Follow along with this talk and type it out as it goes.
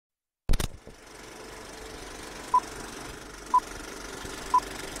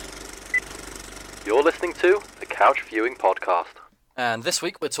You're listening to the Couch Viewing Podcast. And this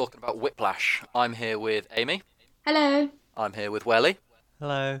week we're talking about Whiplash. I'm here with Amy. Hello. I'm here with Welly.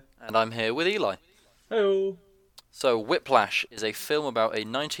 Hello. And I'm here with Eli. Hello. So Whiplash is a film about a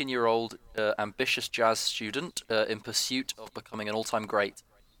 19-year-old ambitious jazz student in pursuit of becoming an all-time great.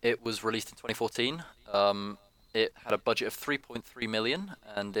 It was released in 2014. It had a budget of $3.3 million,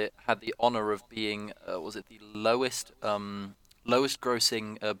 and it had the honor of being, the lowest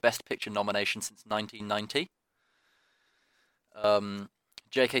grossing Best Picture nomination since 1990.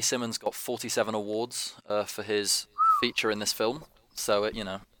 J.K. Simmons got 47 awards for his feature in this film, so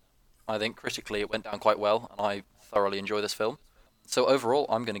I think critically it went down quite well, and I thoroughly enjoy this film. So overall,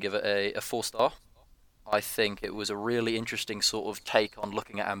 I'm going to give it a 4-star. I think it was a really interesting sort of take on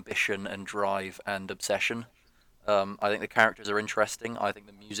looking at ambition and drive and obsession. I think the characters are interesting. I think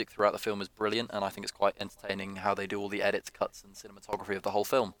the music throughout the film is brilliant, and I think it's quite entertaining how they do all the edits, cuts, and cinematography of the whole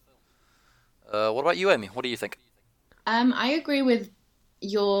film. What about you, Amy? What do you think? I agree with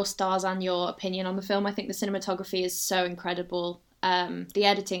your stars and your opinion on the film. I think the cinematography is so incredible. The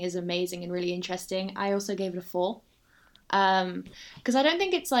editing is amazing and really interesting. I also gave it a 4. Because I don't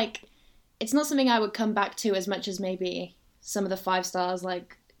think it's not something I would come back to as much as maybe some of the 5 stars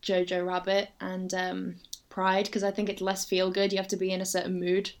like Jojo Rabbit and Pride, because I think it's less feel-good. You have to be in a certain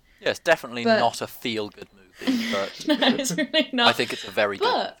mood. Yeah, it's definitely not a feel-good movie, but no, it's really not. I think it's a very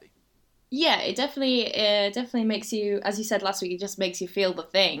good movie. Yeah, it definitely makes you, as you said last week, it just makes you feel the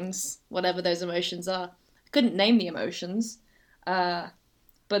things, whatever those emotions are. I couldn't name the emotions, but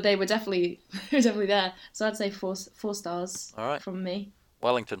they were definitely there. So I'd say 4 stars from me.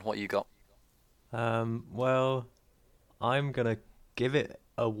 Wellington, what you got? Well, I'm gonna give it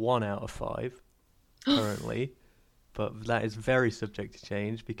a 1 out of 5 currently, but that is very subject to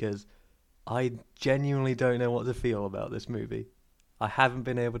change because I genuinely don't know what to feel about this movie. I haven't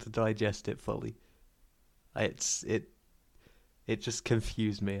been able to digest it fully. It just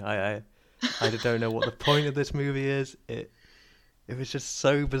confused me. I don't know what the point of this movie is. It was just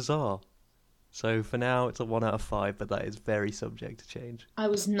so bizarre. So for now, it's a 1 out of 5, but that is very subject to change. I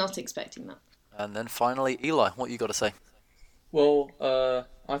was not expecting that. And then finally, Eli, what you got to say? Well,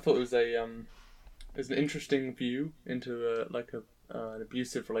 I thought it was an interesting view into an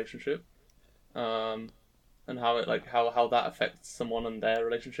abusive relationship, and how it how that affects someone and their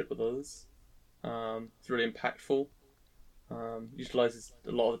relationship with others. It's really impactful. Utilizes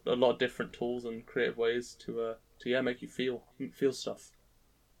a lot of different tools and creative ways to make you feel stuff.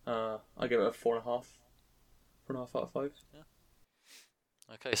 I give it a 4.5 out of 5. Yeah.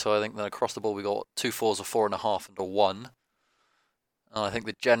 Okay, so I think that across the board we got 2 4s, a 4.5, and a 1. And I think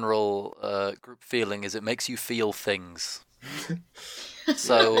the general group feeling is it makes you feel things.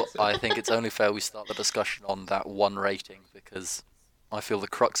 So I think it's only fair we start the discussion on that 1 rating, because I feel the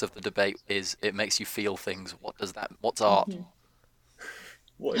crux of the debate is it makes you feel things. What's art?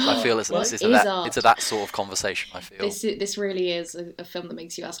 Mm-hmm. I feel it's a that sort of conversation, I feel. This really is a film that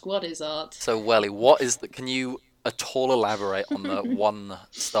makes you ask, what is art? So, Welly, can you at all elaborate on the 1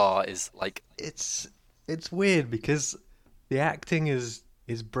 star is like? It's weird because the acting is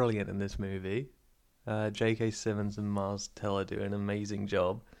brilliant in this movie. J.K. Simmons and Mars Teller do an amazing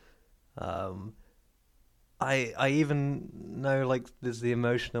job. I even know there's the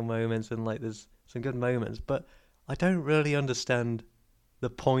emotional moments and there's some good moments, but I don't really understand the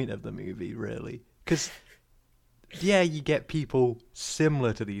point of the movie really, because yeah, you get people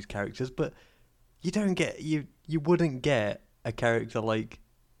similar to these characters, but you wouldn't get a character like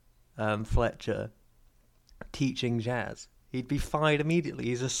Fletcher teaching jazz. He'd be fired immediately.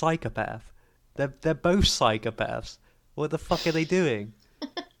 He's a psychopath. They're both psychopaths. What the fuck are they doing?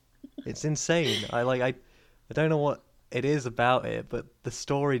 It's insane. I don't know what it is about it, but the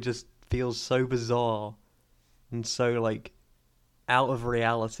story just feels so bizarre and so out of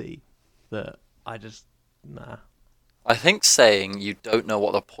reality that I just nah. I think saying you don't know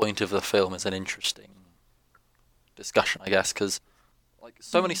what the point of the film is an interesting discussion, I guess, because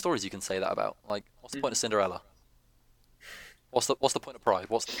so many stories you can say that about. What's the point of Cinderella? What's the point of Pride?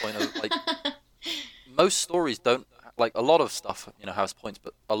 What's the point of most stories don't a lot of stuff has points,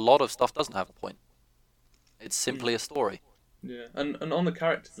 but a lot of stuff doesn't have a point. It's simply a story. Yeah, and on the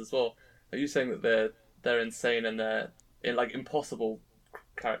characters as well. Are you saying that they're insane and they're impossible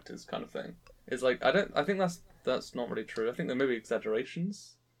characters kind of thing? It's I think that's not really true. I think they're maybe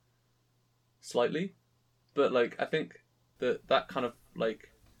exaggerations, slightly, but I think that kind of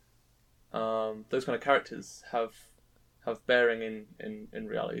those kind of characters have bearing in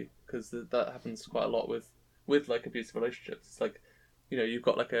reality, because that happens quite a lot with abusive relationships. It's you've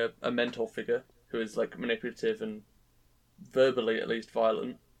got a mentor figure who is manipulative and verbally at least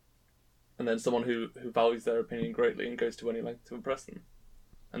violent, and then someone who values their opinion greatly and goes to any length to impress them.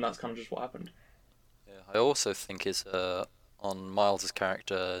 And that's kind of just what happened. Yeah, I also think is on Miles's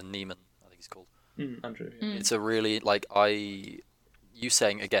character Neiman, I think he's called. Andrew. Yeah. It's a really you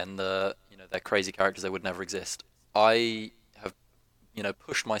saying again they're crazy characters, they would never exist. I have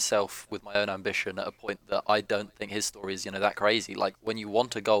pushed myself with my own ambition at a point that I don't think his story is that crazy. Like when you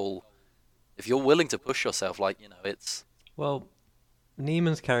want a goal, if you're willing to push yourself, it's Well,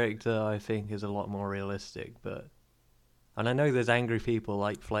 Neiman's character, I think, is a lot more realistic, but... And I know there's angry people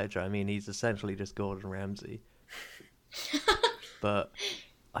like Fletcher. I mean, he's essentially just Gordon Ramsay. But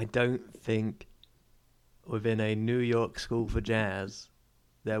I don't think within a New York school for jazz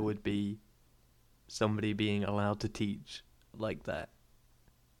there would be somebody being allowed to teach like that.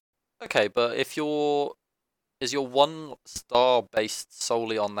 okay. But is your 1 star based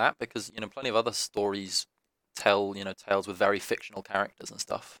solely on that? Because plenty of other stories tell tales with very fictional characters and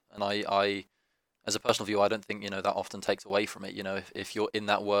stuff, and I as a personal view, I don't think that often takes away from it. If you're in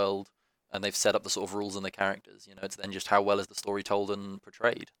that world and they've set up the sort of rules and the characters, it's then just how well is the story told and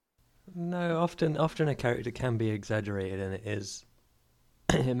portrayed. No, often a character can be exaggerated, and it is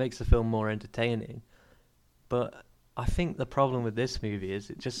it makes the film more entertaining. But I think the problem with this movie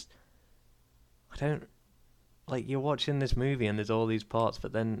is I don't like you're watching this movie and there's all these parts,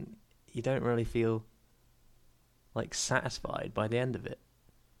 but then you don't really feel like satisfied by the end of it.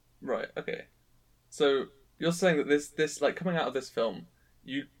 Right. Okay. So you're saying that this like coming out of this film,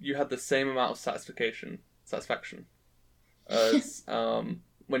 you had the same amount of satisfaction as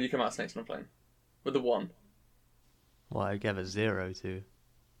when you come out of Snakes on a Plane with the 1. Well, I gave a 0 to.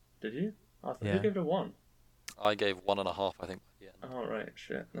 Did you? I thought Yeah. you gave it a 1. I gave 1.5, I think. Yeah. Oh right,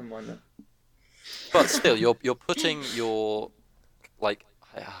 shit. Never mind then. But still, you're putting your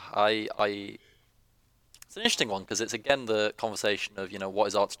I it's an interesting one because it's again the conversation of what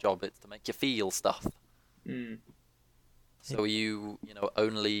is art's job? It's to make you feel stuff. So are you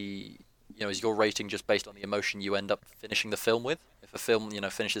only is your rating just based on the emotion you end up finishing the film with? If a film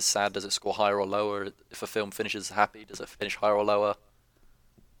finishes sad, does it score higher or lower? If a film finishes happy, does it finish higher or lower?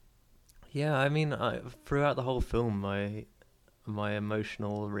 Yeah, I mean, throughout the whole film, my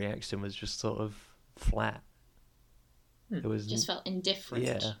emotional reaction was just sort of flat. There was Just felt indifferent.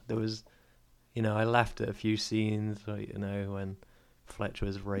 Yeah, there was, I laughed at a few scenes, when Fletcher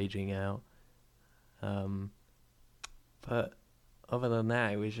was raging out. But other than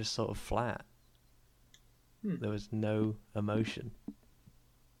that, it was just sort of flat. There was no emotion.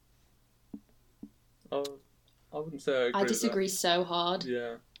 Oh, I wouldn't say I agree I with disagree so hard. that.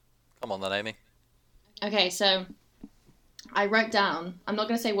 Yeah. Come on then, Amy. Okay, so I wrote down, I'm not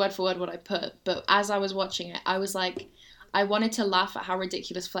going to say word for word what I put, but as I was watching it, I was like, I wanted to laugh at how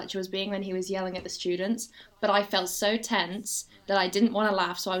ridiculous Fletcher was being when he was yelling at the students, but I felt so tense that I didn't want to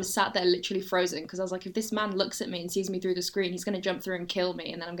laugh, so I was sat there literally frozen, because I was like, if this man looks at me and sees me through the screen, he's going to jump through and kill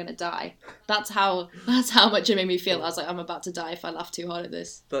me, and then I'm going to die. That's how much it made me feel. I was like, I'm about to die if I laugh too hard at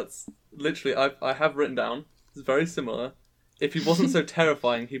this. That's literally I have written down. It's very similar. If he wasn't so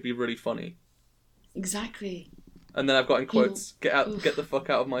terrifying, he'd be really funny. Exactly. And then I've got in quotes, get the fuck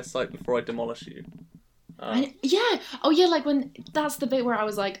out of my sight before I demolish you. Yeah. Oh, yeah, like when... That's the bit where I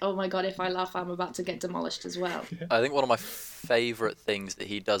was like, oh my god, if I laugh, I'm about to get demolished as well. I think one of my favourite things that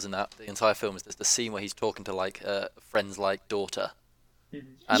he does in the entire film is the scene where he's talking to a friend's daughter.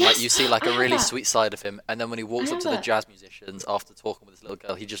 And Yes! you see a I have really that. sweet side of him, and then when he walks I up have to the that. jazz musicians after talking with this little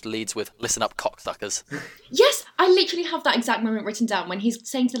girl, he just leads with "Listen up, cocksuckers." Yes, I literally have that exact moment written down when he's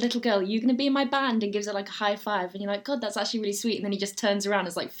saying to the little girl, "You're gonna be in my band," and gives her a high five, and you're like, God, that's actually really sweet. And then he just turns around and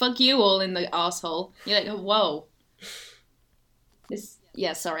is like, "Fuck you all in the arsehole." You're like, whoa.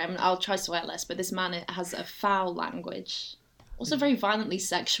 Sorry, I'll try to swear less, but this man has a foul language, also very violently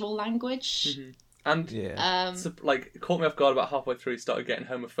sexual language. And Yeah. caught me off guard about halfway through. He started getting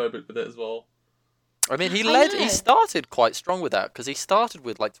homophobic with it as well. I mean, he know. started quite strong with that because he started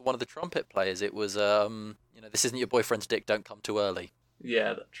with to one of the trumpet players. It was this isn't your boyfriend's dick. Don't come too early.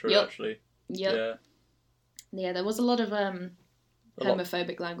 Yeah, that's true. Yep. Actually. Yep. Yeah, there was a lot of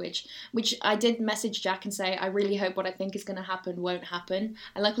homophobic language, which I did message Jack and say, I really hope what I think is going to happen won't happen.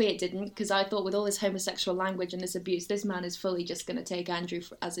 And luckily it didn't, because I thought with all this homosexual language and this abuse, this man is fully just going to take Andrew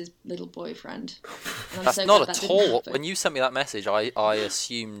as his little boyfriend. And I'm That's so not glad at that didn't all. happen. When you sent me that message, I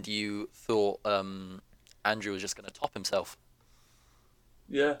assumed you thought Andrew was just going to top himself.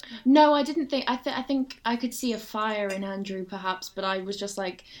 Yeah. No, I didn't think. I think I could see a fire in Andrew, perhaps, but I was just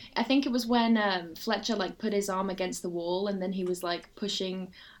like, I think it was when Fletcher put his arm against the wall, and then he was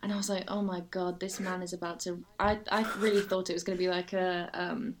pushing, and I was like, oh my god, this man is about to. I really thought it was going to be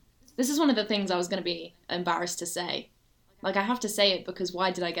this is one of the things I was going to be embarrassed to say. Like, I have to say it because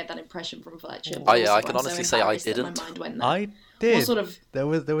why did I get that impression from Fletcher? Oh, But yeah, also, I can I'm honestly so say I embarrassed that didn't. My mind went there. I did. What sort of... There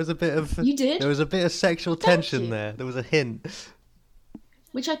was a bit of You did? there was a bit of sexual Thank tension you. there. There was a hint.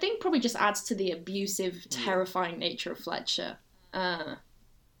 Which I think probably just adds to the abusive, terrifying nature of Fletcher.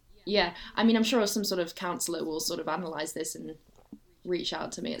 Yeah, I mean, I'm sure some sort of counsellor will sort of analyse this and reach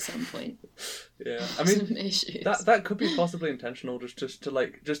out to me at some point. Yeah, I mean, Some issues. that could be possibly intentional, just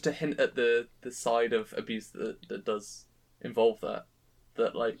to hint at the side of abuse that does involve that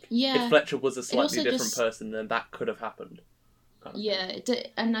like Yeah, if Fletcher was a slightly also different just- person, then that could have happened. Kind of Yeah,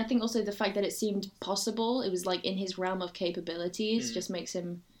 and I think also the fact that it seemed possible, it was like in his realm of capabilities, just makes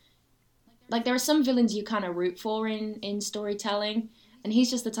him... Like, there are some villains you kind of root for in storytelling, and he's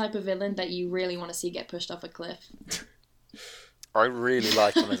just the type of villain that you really want to see get pushed off a cliff. I really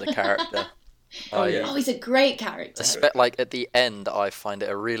like him as a character. Oh, yeah. Oh, he's a great character. Like at the end, I find it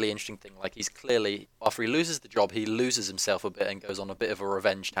a really interesting thing. Like he's clearly, after he loses the job, he loses himself a bit and goes on a bit of a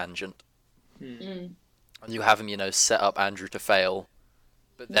revenge tangent. Mm. And you have him, set up Andrew to fail.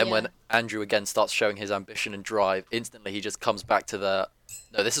 But then Yeah. when Andrew again starts showing his ambition and drive, instantly he just comes back to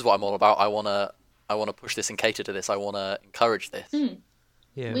no, this is what I'm all about. I wanna push this and cater to this. I wanna encourage this.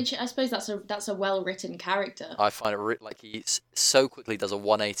 Yeah. Which I suppose that's a well written character. I find it like he so quickly does a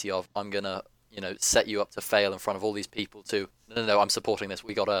 180 of I'm gonna set you up to fail in front of all these people too. No, I'm supporting this.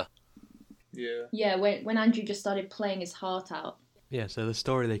 We gotta. Yeah. Yeah, when Andrew just started playing his heart out. Yeah, so the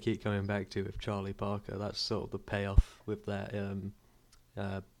story they keep coming back to with Charlie Parker, that's sort of the payoff with that.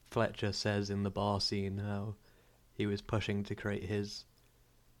 Fletcher says in the bar scene how he was pushing to create his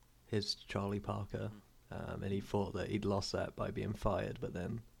Charlie Parker, and he thought that he'd lost that by being fired, but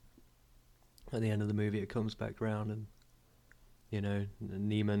then at the end of the movie it comes back round and,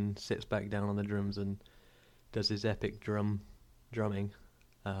 Neiman sits back down on the drums and does his epic drumming,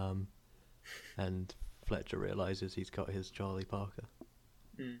 and Fletcher realises he's got his Charlie Parker.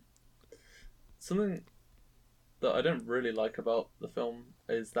 Something that I don't really like about the film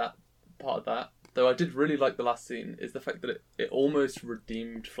is that part of that. Though I did really like the last scene, is the fact that it almost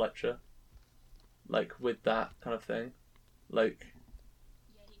redeemed Fletcher. Like, with that kind of thing. Like,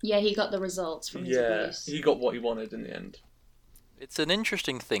 Yeah, he got the results from his abuse. he got what he wanted in the end. It's an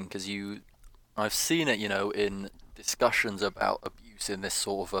interesting thing because I've seen it, in discussions about abuse in this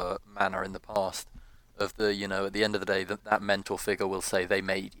sort of a manner in the past. Of the, at the end of the day, that mentor figure will say they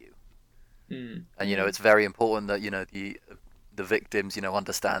made you, and it's very important that the victims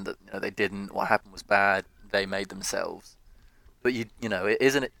understand that they didn't. What happened was bad. They made themselves. But it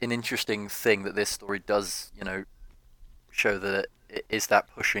is an interesting thing that this story does show that it is that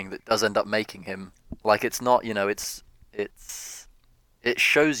pushing that does end up making him like it's not it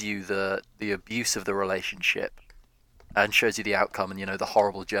shows you the abuse of the relationship and shows you the outcome and the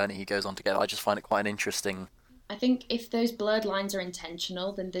horrible journey he goes on to get. I just find it quite an interesting. I think if those blurred lines are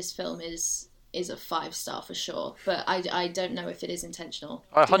intentional, then this film is a 5-star for sure. But I don't know if it is intentional.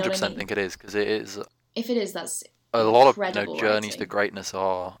 I Do you know what 100% mean? think it is because it is If it is, that's a lot of incredible journeys to writing. greatness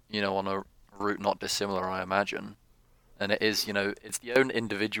are on a route not dissimilar, I imagine. And it is, it's the own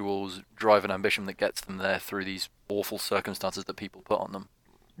individual's drive and ambition that gets them there through these awful circumstances that people put on them.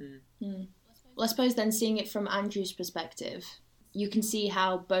 Well, I suppose then seeing it from Andrew's perspective, you can see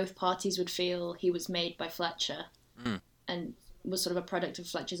how both parties would feel he was made by Fletcher and was sort of a product of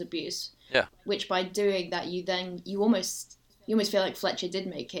Fletcher's abuse. Yeah. Which by doing that, you almost feel like Fletcher did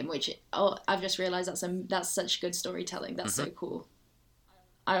make him. I've just realised that's such good storytelling. That's so cool.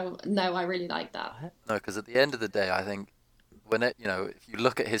 I really like that. No, because at the end of the day, I think when if you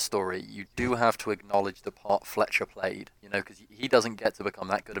look at his story, you do have to acknowledge the part Fletcher played. Because he doesn't get to become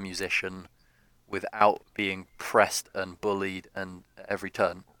that good a musician without being pressed and bullied and at every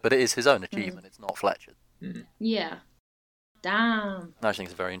turn. But it is his own achievement. It's not Fletcher's. Yeah. Damn. I think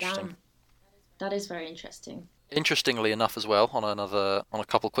it's very interesting. Damn. That is very interesting. Interestingly enough, as well, on a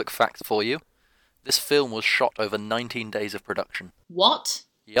couple quick facts for you, this film was shot over 19 days of production. What?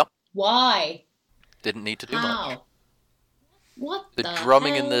 Yep, Why? didn't need to do How? much. What The the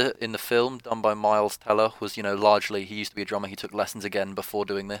drumming hell? in the film done by Miles Teller was largely he used to be a drummer. He took lessons again before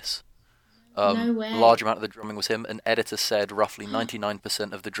doing this. No way. A large amount of the drumming was him. An editor said roughly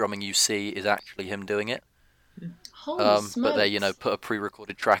 99% of the drumming you see is actually him doing it. Holy smokes. But they put a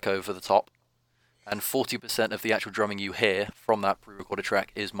pre-recorded track over the top, and 40% of the actual drumming you hear from that pre-recorded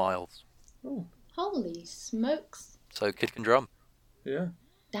track is Miles. Oh, Holy smokes. So kid can drum. yeah.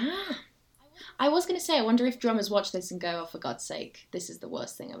 Damn. I was going to say, I wonder if drummers watch this and go, oh, for God's sake, this is the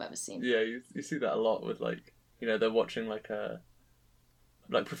worst thing I've ever seen. Yeah, you see that a lot with they're watching like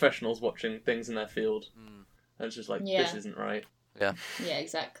professionals watching things in their field, and it's just like Yeah. this isn't right. Yeah. Yeah,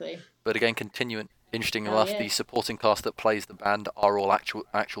 exactly. But again, continuing Interesting Oh enough, yeah. the supporting cast that plays the band are all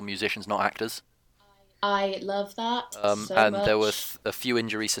actual musicians, not actors. I love that so And there were much. a few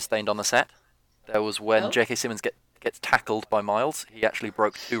injuries sustained on the set. There was when Oh. J.K. Simmons gets tackled by Miles. He actually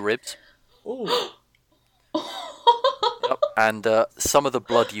broke 2 ribs. Oh, Yep. And some of the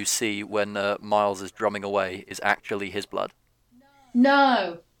blood you see when Miles is drumming away is actually his blood.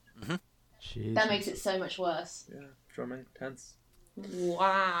 No, Hmm. that makes Jesus. it so much worse. yeah, drumming, tense.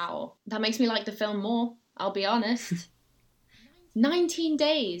 Wow, that makes me like the film more. I'll be honest. 19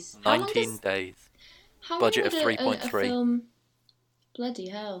 days. 19 days. How long Budget would of a 3.3. film? Bloody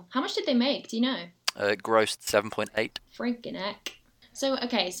hell! How much did they make? Do you know? It grossed 7.8. Freaking heck. So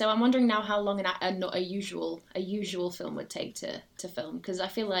okay, so I'm wondering now how long not a usual film would take to film, because I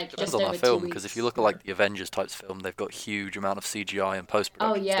feel like Depends just on over that 2 film, because if you weeks. look at like the Avengers types film, they've got huge amount of CGI and post Oh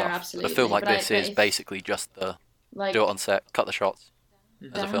production yeah, stuff. But a absolutely. film like But I this but is if basically just the like do it on set, cut the shots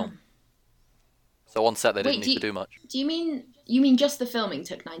as a film. damn. So on set they didn't Wait, need to do much. do you mean just the filming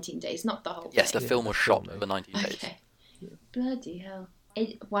took 19 days, not the whole Yes, the thing? film the was shot filming. over 19 days. Okay. Bloody hell.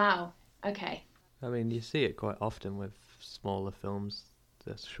 Wow. Okay. I mean, you see it quite often with smaller films.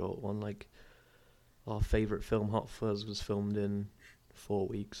 This short one, like our favourite film, Hot Fuzz, was filmed in 4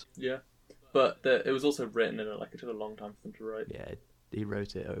 weeks. Yeah, but it was also written in it took a long time for them to write. Yeah, he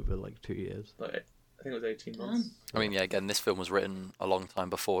wrote it over like 2 years. Like I think it was 18 months. I mean, yeah, again, this film was written a long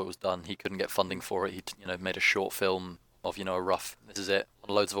time before it was done. He couldn't get funding for it. He, made a short film of, a rough, this is it,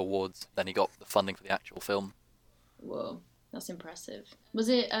 won loads of awards. Then he got the funding for the actual film. Whoa. That's impressive. Was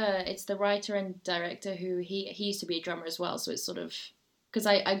it it's the writer and director who he used to be a drummer as well, so it's sort of because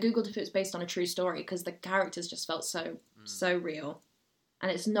I googled if it was based on a true story because the characters just felt so real.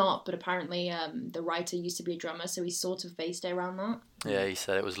 And it's not, but apparently the writer used to be a drummer, so he sort of based it around that. Yeah, he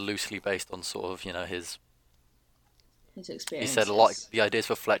said it was loosely based on sort of, His he experiences. said a lot, the ideas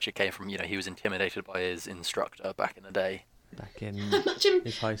for Fletcher came from, he was intimidated by his instructor back in the day. Back in Imagine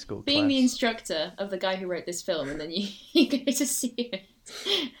his high school being class. the instructor of the guy who wrote this film, and then you go to see it,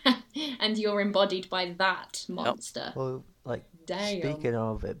 and you're embodied by that monster. Well, like, Damn. speaking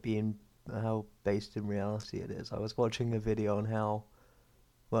of it being how based in reality it is, I was watching a video on how,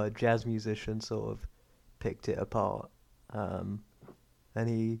 well, a jazz musician sort of picked it apart. And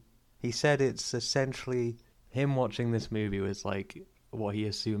he said it's essentially him watching this movie was like what he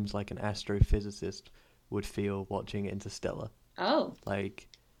assumes like an astrophysicist would feel watching Interstellar. Oh. Like,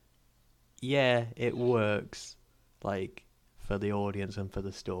 yeah, it works, like, for the audience and for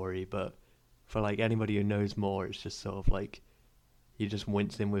the story, but for like anybody who knows more, it's just sort of like you just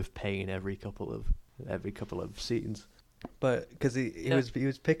wincing with pain every couple of scenes. But because he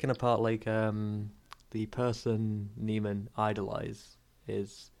was picking apart like the person Neiman idolized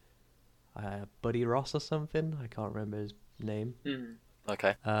is Buddy Ross or something. I can't remember his name. Mm.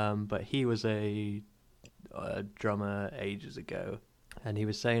 Okay. But he was a drummer ages ago, and he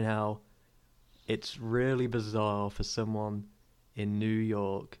was saying how it's really bizarre for someone in New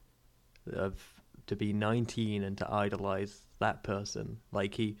York to be 19 and to idolize that person.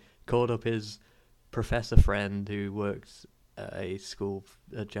 Like, he called up his professor friend who works at a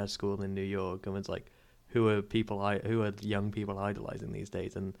jazz school in New York, and was like, who are young people idolizing these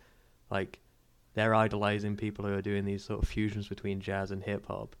days? And like, they're idolizing people who are doing these sort of fusions between jazz and hip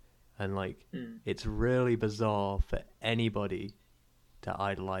hop. And like, it's really bizarre for anybody to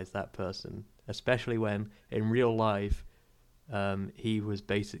idolize that person, especially when in real life he was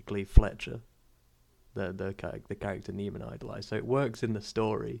basically Fletcher, the character Neiman idolized. So it works in the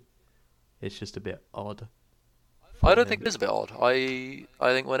story. It's just a bit odd. I don't think it is a bit odd. I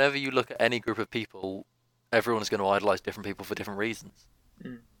think whenever you look at any group of people, everyone is going to idolize different people for different reasons.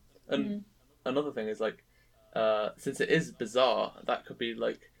 And another thing is like, since it is bizarre, that could be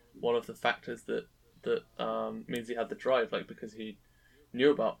like one of the factors that means he had the drive, like, because he knew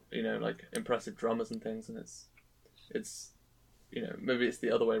about like impressive drummers and things, and it's maybe it's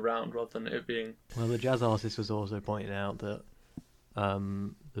the other way around rather than it being. Well, the jazz artist was also pointing out that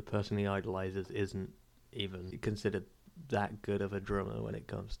the person he idolizes isn't even considered that good of a drummer when it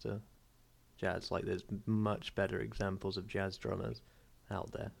comes to jazz. Like, there's much better examples of jazz drummers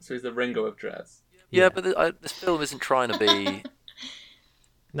out there. So he's the Ringo of jazz. Yeah, but this film isn't trying to be.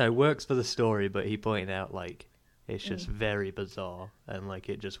 No, it works for the story, but he pointed out like it's just very bizarre, and like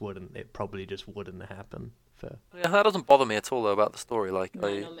it probably just wouldn't happen for. Yeah, that doesn't bother me at all though about the story. Like,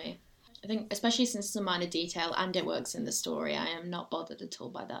 No, not me. I think, especially since it's a minor detail and it works in the story, I am not bothered at all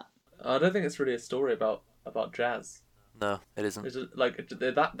by that. I don't think it's really a story about jazz. no, it isn't. It's just, like,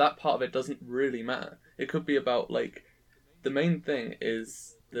 that part of it doesn't really matter. It could be about like, the main thing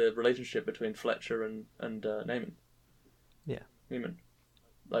is the relationship between Fletcher and Neiman. Yeah. Neiman.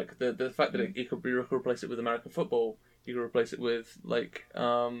 Like the fact that you could replace it with American football, you could replace it with like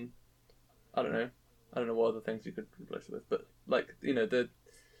I don't know what other things you could replace it with, but like the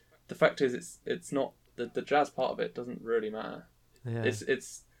fact is it's not the jazz part of it doesn't really matter. Yeah.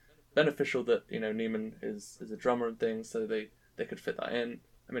 It's beneficial that Neiman is a drummer and things, so they could fit that in.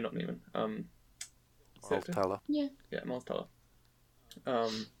 I mean, not Neiman. Miles Teller. Yeah. Yeah, Miles Teller.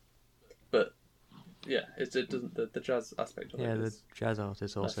 But yeah, it doesn't the jazz aspect of it. Yeah, the is jazz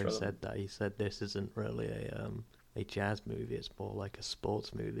artist also relevant. said that. He said this isn't really a jazz movie. It's more like a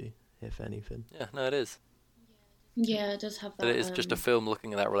sports movie, if anything. Yeah, no, it is. Yeah, it does have that. It is just a film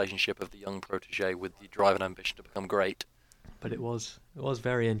looking at that relationship of the young protege with the drive and ambition to become great. But it was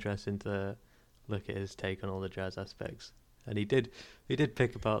very interesting to look at his take on all the jazz aspects, and he did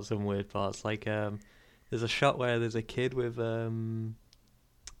pick apart some weird parts. Like there's a shot where there's a kid with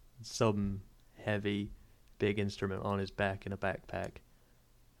some heavy big instrument on his back in a backpack,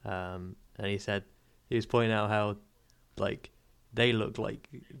 and he said he was pointing out how like they look like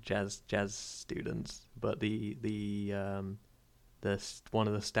jazz students, but the one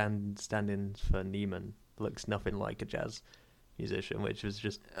of the stand-ins for Neiman looks nothing like a jazz musician, which was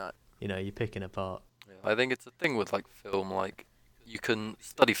just you're picking apart. I think it's a thing with like film, like you can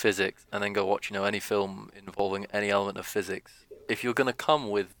study physics and then go watch any film involving any element of physics. If you're gonna come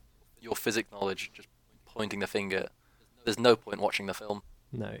with your physics knowledge just pointing the finger, there's no point watching the film.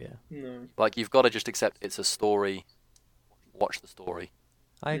 No, yeah. No. Like you've got to just accept it's a story. Watch the story.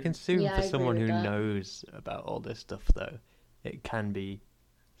 I can assume Yeah, I for agree someone with who that. knows about all this stuff, though,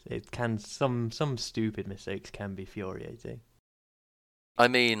 some stupid mistakes can be infuriating. I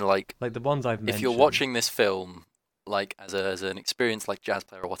mean, like Like the ones I've mentioned. if you're watching this film, like as an experienced like jazz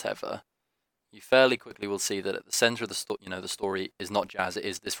player or whatever, you fairly quickly will see that at the center of the story is not jazz. It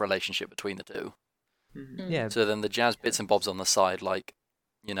is this relationship between the two. Mm-hmm. Yeah, So then the jazz bits and bobs on the side, like,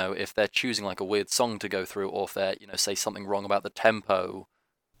 if they're choosing like a weird song to go through, or if they're, say something wrong about the tempo,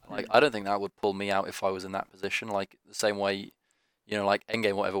 like, I don't think that would pull me out if I was in that position. Like, the same way, like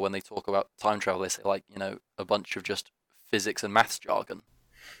Endgame, whatever, when they talk about time travel, they say, like, a bunch of just physics and maths jargon.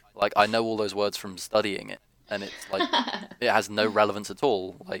 Like, I know all those words from studying it, and it's like, it has no relevance at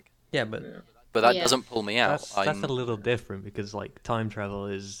all. Like, yeah, but Yeah. but that Yeah. doesn't pull me out. that's a little different because like time travel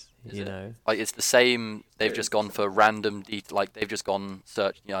is Is you it? know Like it's the same. They've It just is. gone for random like they've just gone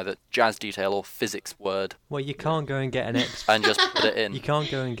search, either jazz detail or physics word, well you can't go and get an expert. and just put it in. You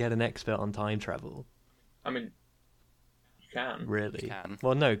can't go and get an expert on time travel, I mean, you can. really. You can.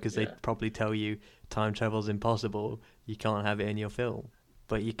 Well, no, because Yeah. they'd probably tell you time travel's impossible. You can't have it in your film.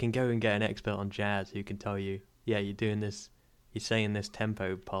 But you can go and get an expert on jazz who can tell you, yeah, you're doing this, you're saying this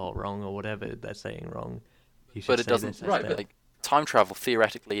tempo part wrong or whatever they're saying wrong. You should But it say doesn't. this Right, instead. Like time travel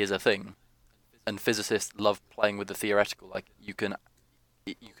theoretically is a thing, and physicists love playing with the theoretical. Like you could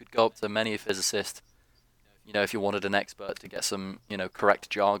go up to many a physicist, if you wanted an expert to get some, correct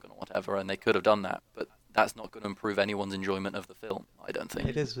jargon or whatever, and they could have done that. But that's not going to improve anyone's enjoyment of the film. I don't think.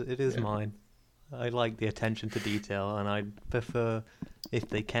 It is Yeah. mine. I like the attention to detail, and I prefer, if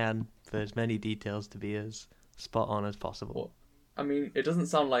they can, for as many details to be as spot on as possible. Well, I mean, it doesn't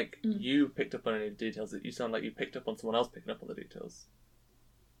sound like Mm. you picked up on any details. You sound like you picked up on someone else picking up on the details.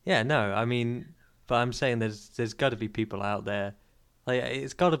 Yeah, no, I mean, but I'm saying there's got to be people out there, like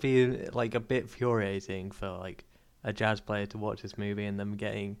it's got to be like a bit infuriating for like a jazz player to watch this movie and them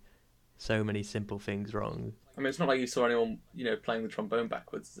getting so many simple things wrong. I mean, it's not like you saw anyone, playing the trombone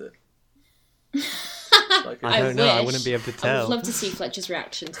backwards, is it? Like, I don't know. I wish. wouldn't be able to I tell. would love to see Fletcher's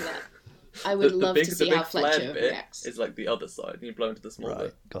reaction to that. I would love to see how flared Fletcher bit reacts. is like the other side, and you blow into the small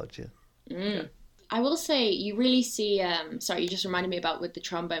bit. Gotcha. I will say you really see. Sorry, you just reminded me about with the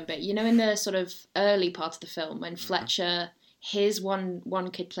trombone bit. In the sort of early part of the film when Fletcher hears one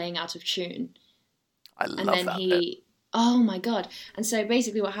kid playing out of tune, I and love then that bit. he, oh my god! And so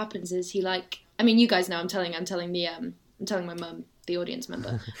basically, what happens is he like. I mean, you guys know. I'm telling my mum, the audience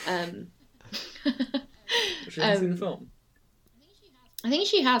member. She hasn't seen the film. I think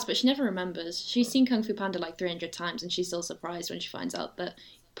she has, but she never remembers. She's seen Kung Fu Panda like 300 times, and she's still surprised when she finds out that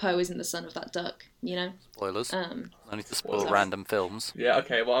Poe isn't the son of that duck. Spoilers. Um, I need to spoil Well, random films. Yeah,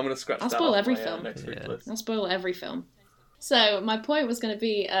 okay, well, I'm going to scratch I'll that spoil off every my, film. next week's Yeah. list. I'll spoil every film. So my point was going to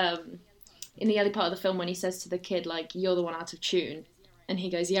be in the early part of the film when he says to the kid, like, you're the one out of tune. And he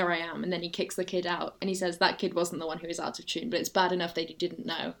goes, yeah, I am. And then he kicks the kid out. And he says, that kid wasn't the one who was out of tune, but it's bad enough that he didn't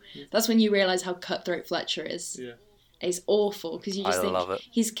know. That's when you realise how cutthroat Fletcher is. Yeah. It's awful, because you just I think love it.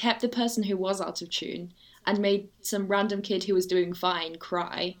 he's kept the person who was out of tune and made some random kid who was doing fine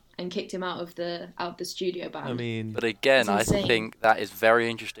cry and kicked him out of the studio band. I mean, But again, It's I insane. think that is very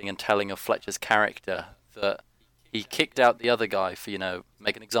interesting and telling of Fletcher's character, that he kicked out the other guy for,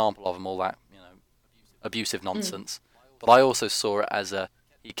 make an example of him, all that, abusive Mm. nonsense. But I also saw it as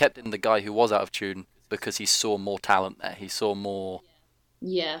he kept in the guy who was out of tune because he saw more talent there. He saw more.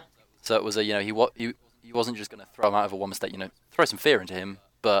 Yeah. So it was he wasn't just going to throw him out of a one mistake. Throw some fear into him.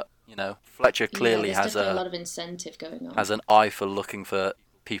 But Fletcher Yeah, clearly there's definitely a lot of incentive going on. has an eye for looking for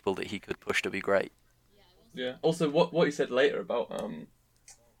people that he could push to be great. Yeah. Also, what he said later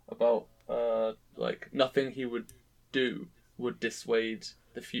about like nothing he would do would dissuade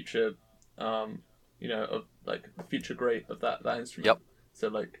the future, of like the future great of that instrument. Yep. So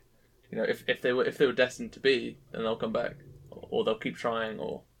like, if they were destined to be, then they'll come back, or they'll keep trying,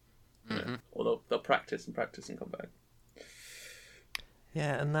 or or they'll practice and come back.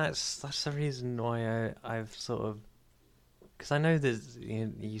 Yeah, and that's the reason why I've sort of, because I know there's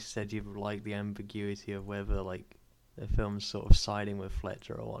you said you like the ambiguity of whether like the film's sort of siding with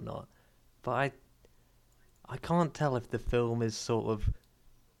Fletcher or whatnot, but I can't tell if the film is sort of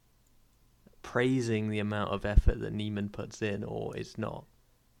praising the amount of effort that Neiman puts in or it's not.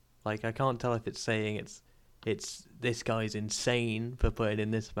 Like I can't tell if it's saying it's this guy's insane for putting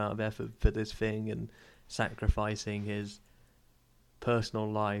in this amount of effort for this thing and sacrificing his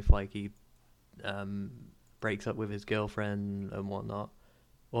personal life, like he breaks up with his girlfriend and whatnot,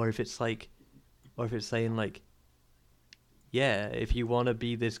 or if it's saying like, yeah, if you want to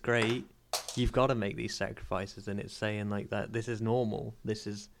be this great, you've got to make these sacrifices, and it's saying like that this is normal, this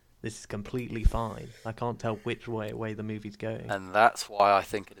is completely fine. I can't tell which way the movie's going. And that's why I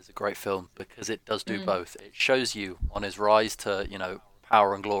think it is a great film, because it does do both. It shows you on his rise to,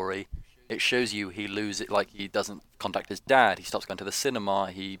 power and glory. It shows you he loses, like he doesn't contact his dad, he stops going to the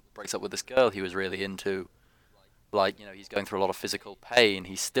cinema, he breaks up with this girl he was really into. Like, he's going through a lot of physical pain.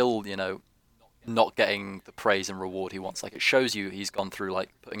 He's still, not getting the praise and reward he wants. Like, it shows you he's gone through, like,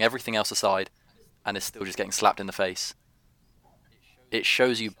 putting everything else aside and is still just getting slapped in the face. It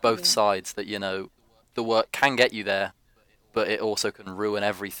shows you both sides that, the work can get you there, but it also can ruin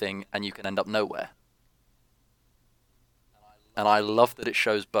everything and you can end up nowhere. And I love that it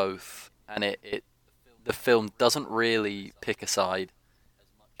shows both, and the film doesn't really pick a side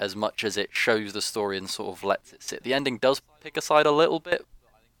as much as it shows the story and sort of lets it sit. The ending does pick a side a little bit,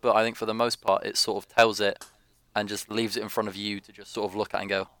 but I think for the most part it sort of tells it and just leaves it in front of you to just sort of look at and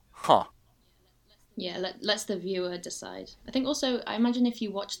go, huh. Yeah, lets the viewer decide. I think also, I imagine if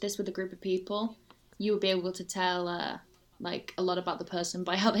you watch this with a group of people, you would be able to tell like a lot about the person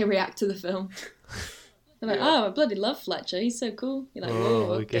by how they react to the film. They're like, oh, I bloody love Fletcher. He's so cool. You're like,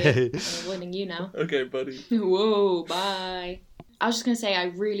 whoa, okay. I'm avoiding you now. Okay, buddy. Whoa, bye. I was just going to say, I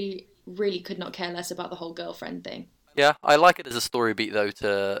really, really could not care less about the whole girlfriend thing. Yeah, I like it as a story beat, though,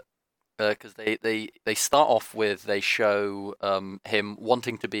 because they start off with, they show him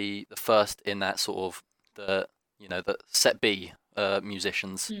wanting to be the first in that sort of, the set B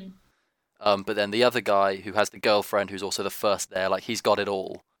musicians. But then the other guy who has the girlfriend who's also the first there, like, he's got it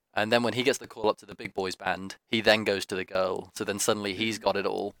all. And then when he gets the call up to the big boys band, he then goes to the girl. So then suddenly he's got it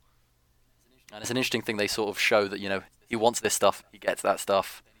all. And it's an interesting thing, they sort of show that, he wants this stuff, he gets that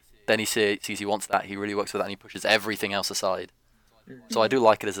stuff. Then he sees he wants that, he really works for that, and he pushes everything else aside. So I do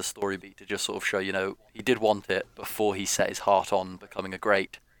like it as a story beat to just sort of show, he did want it before he set his heart on becoming a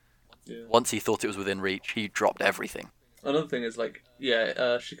great. Yeah. Once he thought it was within reach, he dropped everything. Another thing is like, it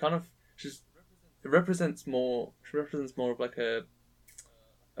represents more of like a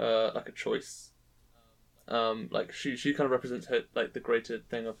choice. Like she kind of represents her, like the greater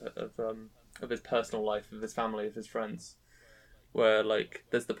thing of his personal life, of his family, of his friends. Where like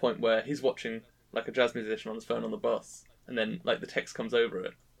there's the point where he's watching like a jazz musician on his phone on the bus, and then like the text comes over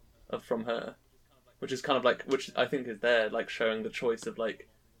it from her, which is kind of like, which I think is there like showing the choice of like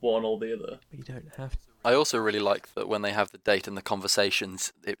one or the other. But you don't have to. I also really like that when they have the date and the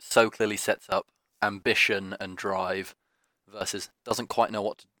conversations, it so clearly sets up ambition and drive versus doesn't quite know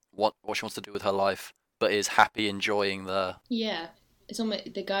what she wants to do with her life, but is happy enjoying the... Yeah, it's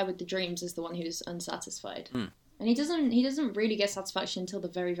almost the guy with the dreams is the one who's unsatisfied. And he doesn't really get satisfaction until the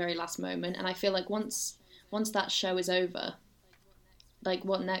very, very last moment. And I feel like once that show is over, like,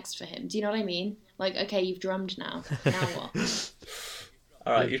 what next for him? Do you know what I mean? Like, okay, you've drummed now. Now what?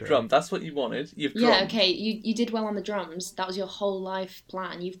 All right, you've drummed. That's what you wanted. You've drummed. Yeah, okay, you did well on the drums. That was your whole life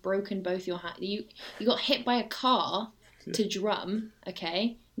plan. You've broken both your hands. You got hit by a car to drum.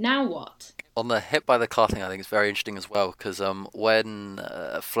 Okay, now what? On the hit by the car thing, I think it's very interesting as well, because when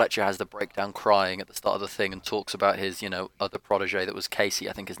Fletcher has the breakdown crying at the start of the thing and talks about his, other protege that was Casey,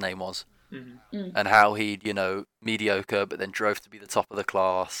 I think his name was, and how he'd, mediocre, but then drove to be the top of the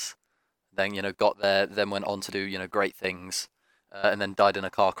class, then, got there, then went on to do, great things, and then died in a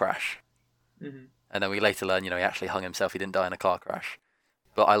car crash. and then we later learn, he actually hung himself. He didn't die in a car crash.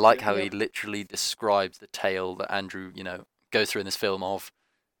 But I like how he Yep. literally describes the tale that Andrew, goes through in this film of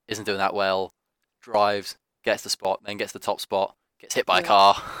isn't doing that well, drives, gets the spot, then gets the top spot, gets hit by a Yeah.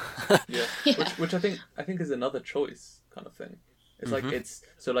 car. Yeah, Yeah. which I think is another choice kind of thing. It's like Mhm. it's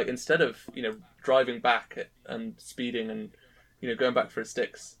so like instead of driving back and speeding and going back for his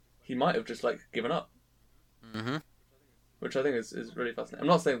sticks, he might have just like given up, hmm which I think is really fascinating. I'm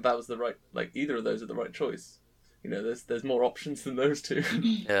not saying that was the right either of those are the right choice. There's more options than those two.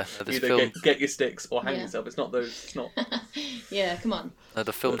 Yeah, this Either film, get your sticks or hang Yeah. yourself. It's not those. It's not. Yeah, come on.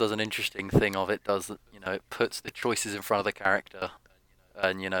 the film does an interesting thing of it. Does it puts the choices in front of the character,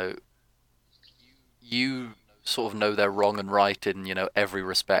 and you sort of know they're wrong and right in every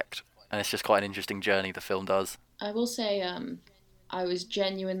respect, and it's just quite an interesting journey the film does. I will say, I was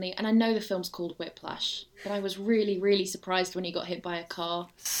genuinely, and I know the film's called Whiplash, but I was really, really surprised when he got hit by a car.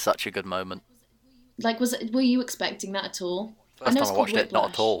 Such a good moment. Like, were you expecting that at all? First know time it's I called watched it, not at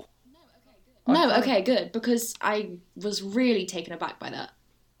Whiplash. all. No, okay, good, because I was really taken aback by that.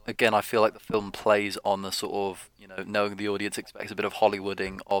 Again, I feel like the film plays on the sort of, knowing the audience expects a bit of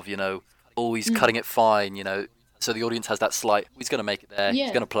Hollywooding of, oh, he's cutting it fine, so the audience has that slight, he's going to make it there, he's Yeah,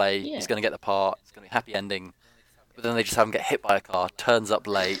 going to play, yeah. he's going to get the part, it's going to be a happy ending. But then they just have him get hit by a car, turns up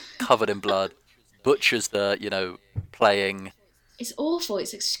late, covered in blood, butchers the, playing. It's awful.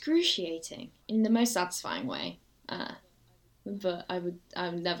 It's excruciating in the most satisfying way. But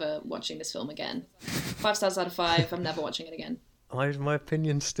I'm never watching this film again. 5 stars out of 5. I'm never watching it again. My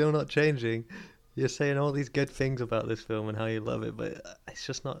opinion's still not changing. You're saying all these good things about this film and how you love it, but it's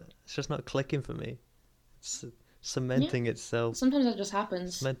just not clicking for me. It's cementing itself. Sometimes that just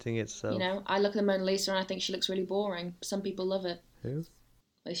happens. Cementing itself. I look at the Mona Lisa and I think she looks really boring. Some people love it. Who?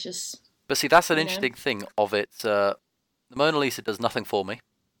 It's just But see, that's an You know? interesting thing of it. The Mona Lisa does nothing for me,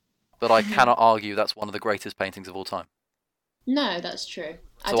 but I cannot argue that's one of the greatest paintings of all time. no, that's true.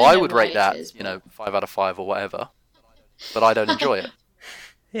 So don't I know would why rate it that, is, but- 5 out of 5 or whatever, but I don't enjoy it.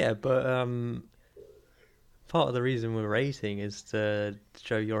 Yeah, but part of the reason we're rating is to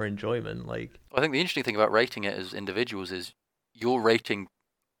show your enjoyment. Like, I think the interesting thing about rating it as individuals is you're rating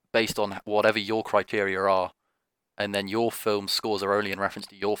based on whatever your criteria are, and then your film scores are only in reference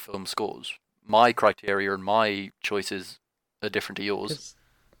to your film scores. My criteria and my choices are different to yours. 'cause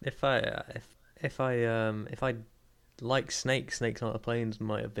if I like Snakes on the Plains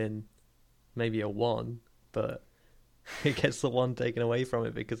might have been maybe a 1, but it gets the 1 taken away from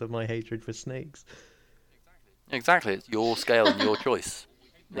it because of my hatred for snakes. Exactly, it's your scale and your choice.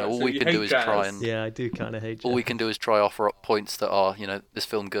 Right, all so we you can hate do is jazz. try and Yeah, I do kind of hate all we jazz. can do is try offer up points that are, this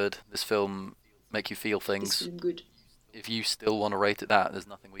film good, this film make you feel It's things. good. If you still want to rate it that, there's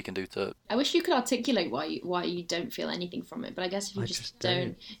nothing we can do to. I wish you could articulate why you don't feel anything from it, but I guess if you I just just don't.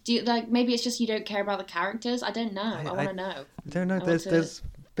 don't. Do you like maybe it's just you don't care about the characters? I don't know. I want to know. I don't know. I want There's to- there's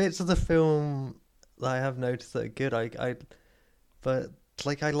bits of the film that I have noticed that are good. But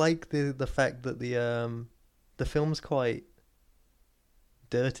like I like the fact that the film's quite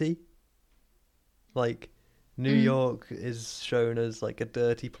dirty. Like New York is shown as like a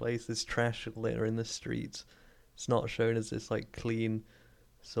dirty place. There's trash litter in the streets. It's not shown as this like clean,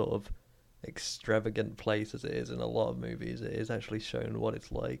 sort of extravagant place as it is in a lot of movies. It is actually shown what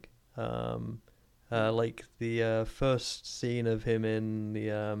it's like. Like the first scene of him in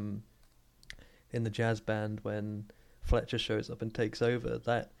the jazz band when Fletcher shows up and takes over.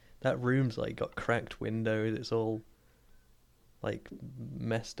 That room's like got cracked windows. It's all like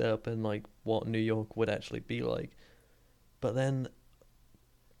messed up and like what New York would actually be like. But then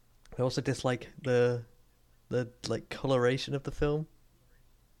I also dislike the like coloration of the film.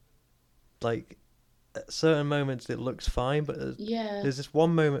 Like at certain moments it looks fine, but Yeah. there's this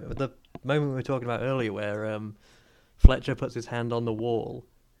one moment, the moment we were talking about earlier, where Fletcher puts his hand on the wall.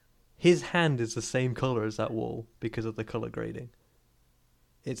 His hand is the same color as that wall because of the color grading.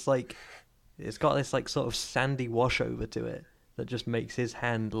 It's like it's got this like sort of sandy wash over to it that just makes his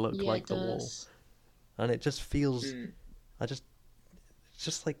hand look Yeah, like it the wall, does. and it just feels. Mm. It's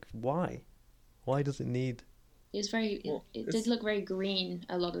just like why does it need? It was very. Well, It it's- did look very green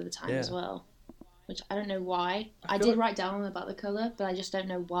a lot of the time Yeah. as well, which I don't know why. I I feel did like- write down about the color, but I just don't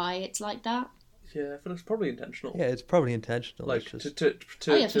know why it's like that. Yeah, I feel it's probably intentional. Yeah, it's probably intentional. Like It's just to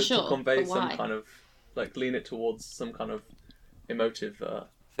Oh, yeah, for to sure, convey but some why? kind of like lean it towards some kind of emotive. I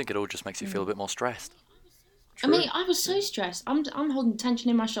think it all just makes you feel a bit more stressed. I mean, I was so stressed. I'm holding tension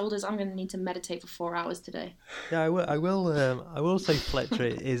in my shoulders. I'm going to need to meditate for 4 hours today. yeah. I will say Fletcher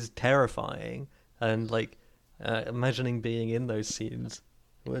is terrifying, and like imagining being in those scenes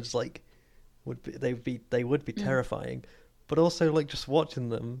was like they would be Mm. terrifying, but also like just watching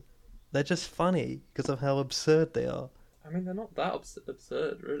them, they're just funny because of how absurd they are. I mean, they're not that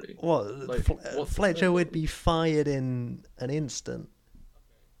absurd, really. What Like, what's Fletcher absurd? would be fired in an instant.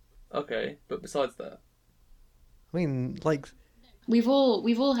 Okay, but besides that, I mean, like, We've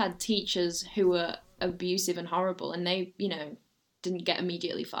all had teachers who were abusive and horrible, and they, didn't get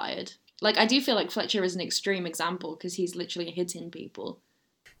immediately fired. Like, I do feel like Fletcher is an extreme example because he's literally hitting people.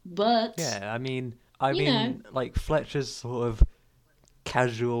 But yeah, You know. like Fletcher's sort of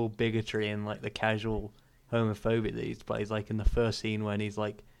casual bigotry and like the casual homophobia that he plays, like in the first scene when he's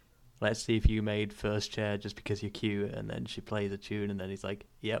like, "Let's see if you made first chair just because you're cute," and then she plays a tune, and then he's like,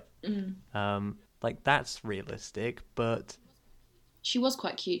 "Yep." Like that's realistic, but she was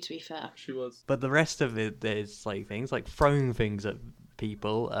quite cute, to be fair. she was. the rest of it, there's like things like throwing things at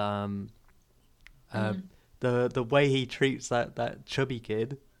people. The way he treats that chubby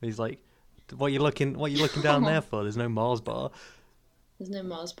kid, he's like, what you looking down there for? There's no Mars bar. There's no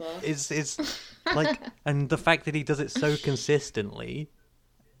Mars bar. It's like, and the fact that he does it so consistently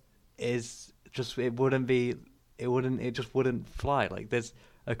is just, it just wouldn't fly. Like there's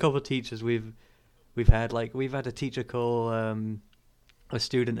a couple of teachers we've had, like we've had a teacher call a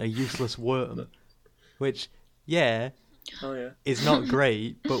student a useless worm, which Oh yeah. is not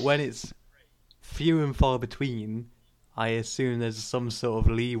great, but when it's few and far between, I assume there's some sort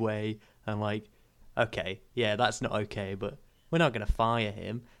of leeway and like, okay, yeah, that's not okay, but we're not going to fire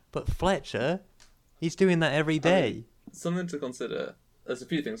him. But Fletcher, he's doing that every day. Something to consider. There's a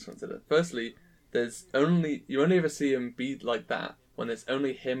few things to consider. Firstly, you only ever see him be like that when it's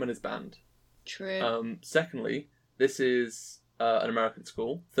only him and his band. True. Secondly, this is an American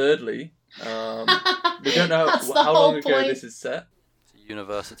school. Thirdly, we don't know That's the how whole long ago point. this is set. It's a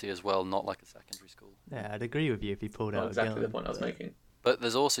university as well, not like a secondary school. Yeah, I'd agree with you if he pulled Not out a exactly gun, the point I was but- making. But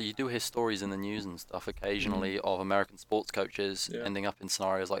there's also, you do hear stories in the news and stuff occasionally of American sports coaches Yeah. ending up in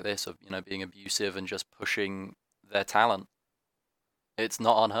scenarios like this of, being abusive and just pushing their talent. It's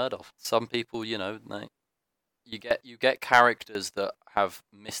not unheard of. Some people, you get characters that have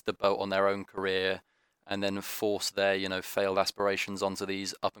missed the boat on their own career and then force their, failed aspirations onto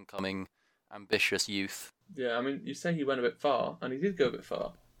these up and coming ambitious youth. Yeah, I mean, you say he went a bit far, and he did go a bit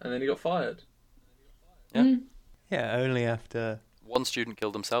far, and then he got fired. Yeah. Yeah, only after. One student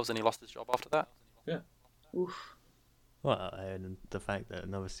killed themselves and he lost his job after that. Oof. Well, and the fact that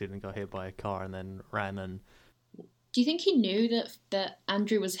another student got hit by a car and then ran and. Do you think he knew that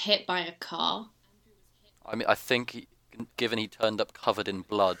Andrew was hit by a car? I mean, I think, given he turned up covered in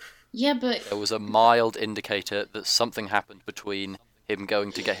blood, Yeah, but there was a mild indicator that something happened between him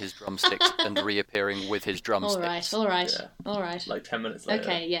going to get his drumsticks and reappearing with his drumsticks. all right, Yeah. all right. Like 10 minutes later.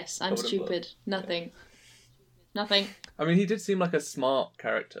 Okay, yes, I'm covered in blood. stupid. Nothing. Nothing. I mean, he did seem like a smart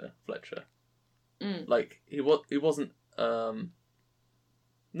character, Fletcher. Like he wasn't.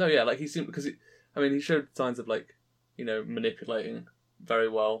 No, yeah, like he seemed because he showed signs of like, manipulating very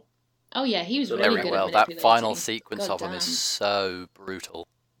well. Oh yeah, he was Very really Very good well. at That manipulating. final sequence God of him damn. is so brutal.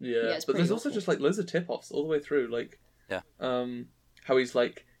 Yeah, it's but pretty there's also awful. just like loads of tip-offs all the way through. Like, Yeah. How he's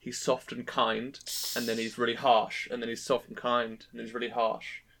soft and kind, and then he's really harsh, and then he's soft and kind, and then he's really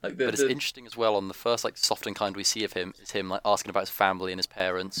harsh. Like, But it's interesting as well. On the first soft and kind we see of him is him like asking about his family and his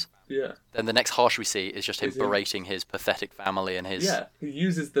parents. yeah, Then the next harsh we see is just him Is him- berating his pathetic family and his. yeah. He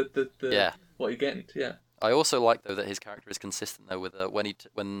uses the Yeah. what you're getting. Yeah, I also like though that his character is consistent though with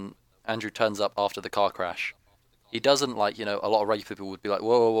when Andrew turns up after the car crash. He doesn't like a lot of regular people would be like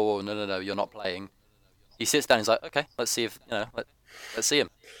whoa no you're not playing. He sits down and he's like okay let's see if let's see him.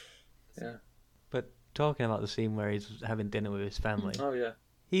 yeah. But talking about the scene where he's having dinner with his family, Oh yeah.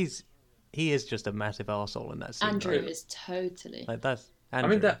 he is just a massive arsehole in that scene. Andrew right? is totally. Like that's I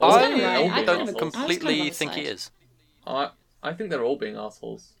Andrew. mean, they're I was all kinda being right. I don't kinda- arseholes. completely on the think he side. is. I think they're all being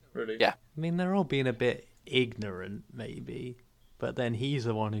assholes. Really. Yeah. I mean, they're all being a bit ignorant, maybe, but then he's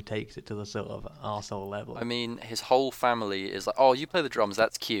the one who takes it to the sort of arsehole level. I mean, his whole family is like, oh, you play the drums,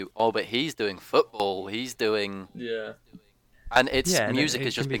 that's cute. Oh, but he's doing football. He's doing, Yeah. and it's Yeah, and music it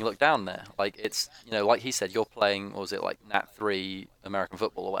is just can be- being looked down there. Like it's, like he said, you're playing, what was it like Nat 3 American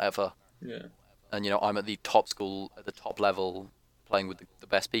football or whatever, Yeah. and I'm at the top school at the top level playing with the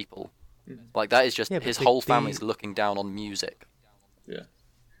best people. Like that is just Yeah, but his the- whole the- family's looking down on music. Yeah.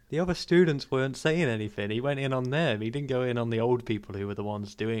 The other students weren't saying anything. He went in on them. He didn't go in on the old people who were the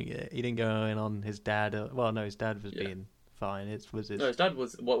ones doing it. He didn't go in on his dad. Well, no, his dad was Yeah. being fine. It was his. No, his dad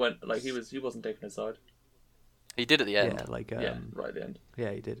was what went like he wasn't taking his side. He did at the end yeah, like Yeah, right at the end.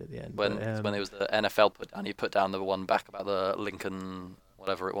 yeah, he did at the end. when but, when it was the NFL put down. He put down the one back about the Lincoln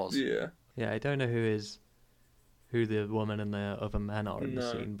whatever it was. Yeah. yeah, I don't know who the woman and the other man are in the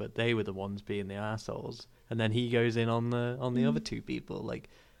No. scene, but they were the ones being the assholes. And then he goes in on the other two people. Like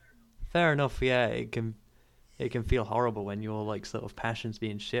fair enough. Yeah, it can feel horrible when your like sort of passion's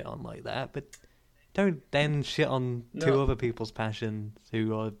being shit on like that, but don't then shit on two No, other people's passions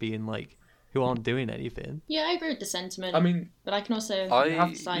who aren't doing anything. Yeah, I agree with the sentiment, I mean but I can also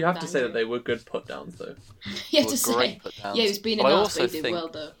I side you with have to say that Andrew. they were good put downs though. You They have were to great say, put yeah, he downs, was being a but I narc, but also he did think well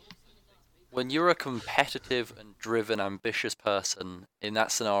though. when you're a competitive and driven, ambitious person in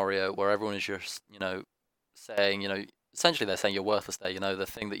that scenario where everyone is just, saying, essentially they're saying you're worthless there, the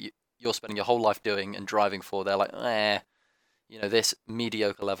thing that you're spending your whole life doing and driving for, they're like, this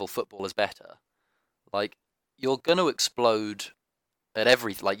mediocre level football is better. Like, you're going to explode at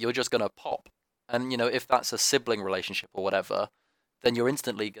everything. Like, you're just going to pop. And, if that's a sibling relationship or whatever, then you're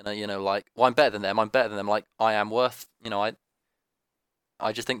instantly going to, like, well, I'm better than them. I'm better than them. Like, I am worth,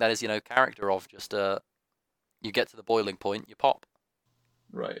 I just think that is, character of just, you get to the boiling point, you pop.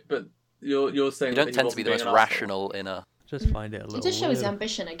 Right, but you're You saying don't that he tend to be wasn't the being most an asshole. rational in a. Just find it a It little does show his weird.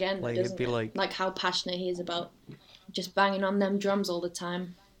 ambition again, though, Like it'd doesn't be it? like, Like how passionate he is about just banging on them drums all the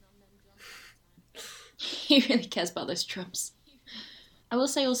time. He really cares about those drums. I will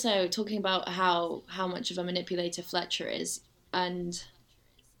say also, talking about how much of a manipulator Fletcher is, and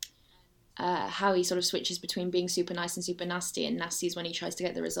how he sort of switches between being super nice and super nasty, and nasty is when he tries to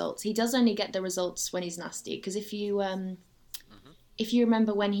get the results. He does only get the results when he's nasty, because if you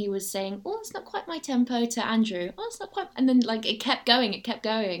remember when he was saying, "Oh, it's not quite my tempo" to Andrew, "Oh, it's not quite," and then like it kept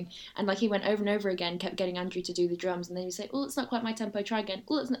going, and like he went over and over again, kept getting Andrew to do the drums, and then he'd say, "Oh, it's not quite my tempo, try again."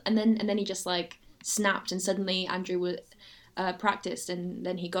 Oh, it's not, and then he just like snapped, and suddenly Andrew was practiced, and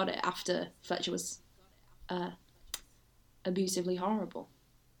then he got it after Fletcher was abusively horrible.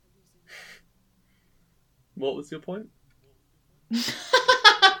 What was your point?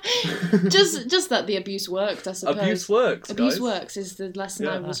 just that the abuse worked, I suppose. Abuse works, Abuse guys. works is the lesson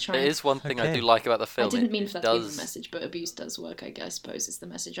I Yeah. was It trying. is one thing I Okay. do like about the I film. didn't mean it for that to be the does, message, but abuse does work. I suppose is the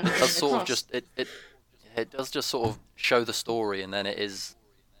message I'm it getting does sort of across. just it does just sort of show the story, and then it is,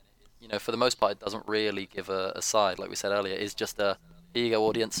 for the most part, it doesn't really give a side. Like we said earlier, it's just a here you go,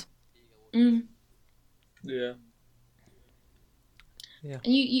 audience. Mm. Yeah. yeah,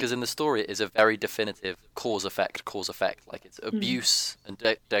 And you Because in the story, it is a very definitive cause effect. Like it's abuse and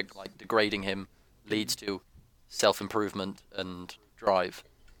like degrading him leads to self improvement and drive.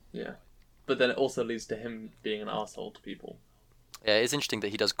 Yeah. But then it also leads to him being an asshole to people. Yeah, it's interesting that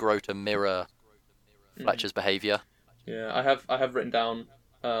he does grow to mirror Fletcher's behaviour. Yeah, I have written down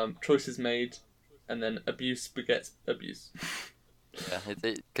choices made, and then abuse begets abuse. Yeah,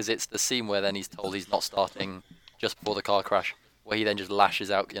 because it's the scene where then he's told he's not starting just before the car crash, where he then just lashes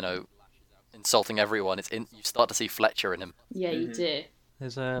out, insulting everyone. You start to see Fletcher in him. yeah, you do.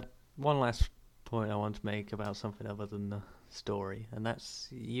 there's one last point I want to make about something other than the story, and that's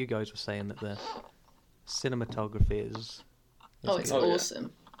you guys were saying that the cinematography is Oh, it's Oh, yeah.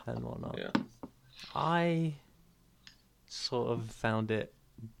 awesome. and whatnot. Yeah. I sort of found it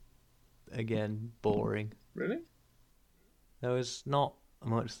again boring. Really? There was not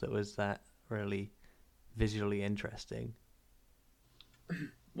much that was that really visually interesting.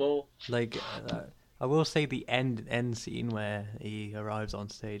 Well, Like, I will say the end scene where he arrives on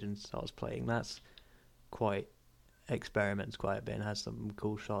stage and starts playing. That's experiments quite a bit and has some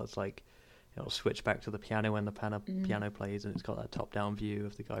cool shots. Like, it'll switch back to the piano when the piano plays, and it's got that top-down view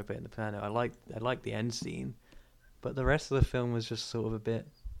of the guy playing the piano. I like the end scene, but the rest of the film was just sort of a bit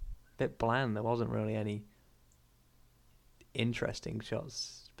bland. There wasn't really any interesting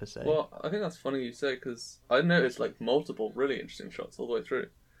shots per se. well, I think that's funny you say, because I noticed like multiple really interesting shots all the way through,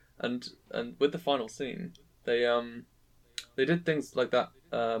 and with the final scene, they did things like that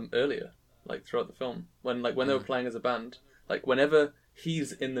earlier, like throughout the film, when they were playing as a band, like whenever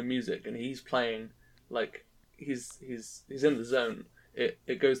he's in the music and he's playing, like he's in the zone.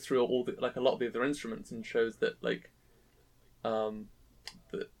 It goes through all the, like a lot of the other instruments and shows that like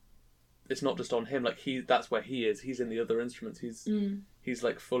that it's not just on him. Like that's where he is. He's in the other instruments. He's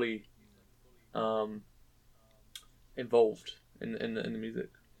like fully involved in the music.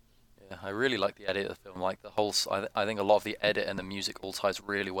 Yeah, I really like the edit of the film. Like the whole, I think a lot of the edit and the music all ties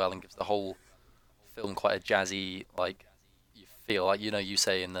really well and gives the whole film quite a jazzy, like you feel like you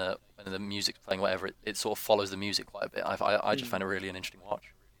say when the music's playing whatever, it sort of follows the music quite a bit. I just find it really an interesting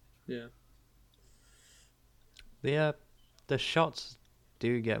watch. Yeah. The shots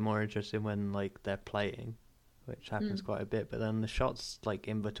do get more interesting when like they're playing, which happens quite a bit. But then the shots like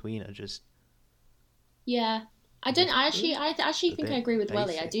in between are just Yeah. I don't. I actually a think I bit agree with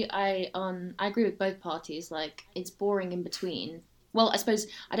Welly. basic. I agree with both parties. Like it's boring in between. Well, I suppose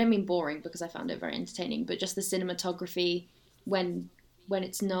I don't mean boring because I found it very entertaining, but just the cinematography when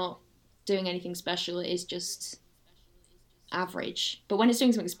it's not doing anything special, it is just average. But when it's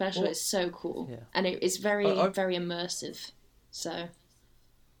doing something special, Well, it's so cool, Yeah. and it's very I've very immersive. So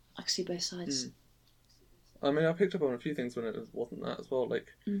I can see both sides. I mean, I picked up on a few things when it wasn't that as well. Like,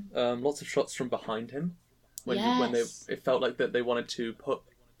 lots of shots from behind him when Yes. it felt like that they wanted to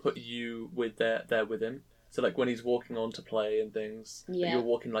put you there with him. So like when he's walking on to play and things, that Yeah. you're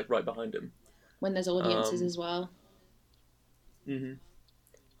walking like right behind him. When there's audiences as well. hmm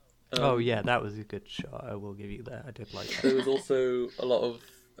Oh yeah, that was a good shot. I will give you that. I did like that. There was also a lot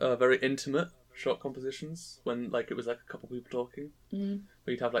of very intimate shot compositions when like it was like a couple people talking. Mm.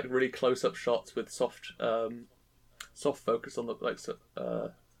 Where you'd have like really close up shots with soft focus on the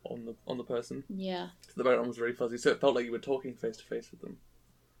on the person. Yeah. The background was really fuzzy, so it felt like you were talking face to face with them,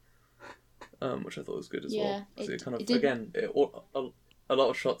 which I thought was good as well. So it kind of a lot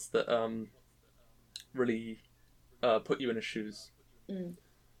of shots that really put you in his shoes. Mm.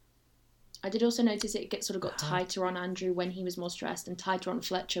 I did also notice it sort of got tighter on Andrew when he was more stressed, and tighter on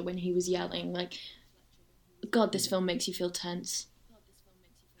Fletcher when he was yelling. Like, God, this film makes you feel tense.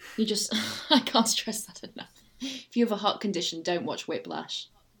 You just, I can't stress that enough. If you have a heart condition, don't watch Whiplash.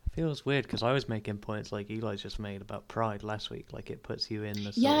 It feels weird because I was making points like Eli's just made about Pride last week. Like it puts you in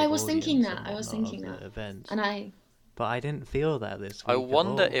the Yeah, sort I of was thinking audience that. and I was whatnot thinking of the that. events. And But I didn't feel that this week. I at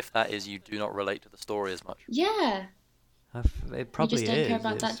wonder all. if that is you do not relate to the story as much. yeah, It probably don't is. care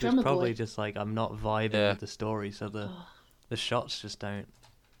about It's that just drummer probably boy. just like I'm not vibing Yeah. with the story, so the shots just don't.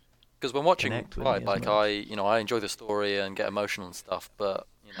 Because when watching Connect with Pride, me as like much. I enjoy the story and get emotional and stuff, but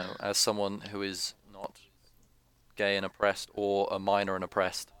as someone who is not gay and oppressed or a minor and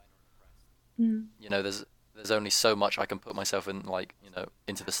oppressed, Mm. there's only so much I can put myself in, like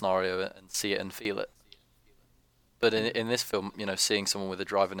into the scenario and see it and feel it. But in this film, seeing someone with a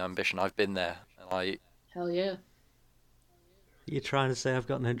drive and ambition, I've been there, and Hell yeah. You're trying to say I've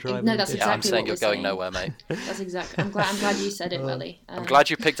got no drive. No, that's ambition? yeah, I'm exactly saying what you're we're going saying. nowhere, mate. That's exactly. I'm glad you said it, Welly. I'm glad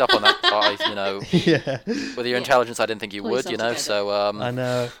you picked up on that. Yeah. With your Yeah. intelligence, I didn't think you Pull would, yourself together. So I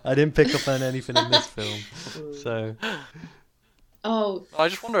know. I didn't pick up on anything in this film, so Oh, I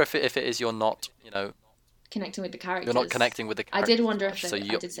just wonder if it is you're not, connecting with the characters. you're not connecting with the I characters. did wonder as much, if so I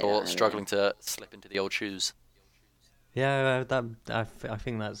you're, did say that you're earlier. struggling to slip into the old shoes. yeah. I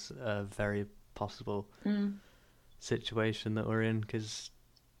think that's a very possible Mm. situation that we're in because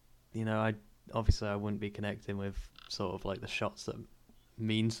I obviously I wouldn't be connecting with sort of like the shots that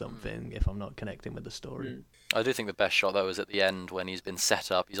mean something if I'm not connecting with the story. I do think the best shot though is at the end when he's been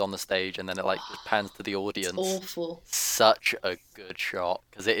set up, he's on the stage, and then it just pans to the audience. Awful. Such a good shot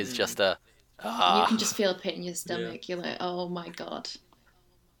because it is just a. You can just feel a pit in your stomach. You're like, oh my God.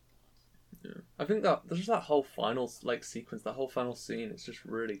 Yeah. I think that there's just that whole final sequence, that whole final scene is just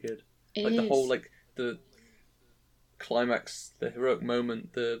really good. It Like is. the whole the climax, the heroic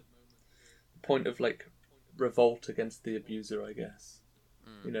moment, the point of like revolt against the abuser, I guess.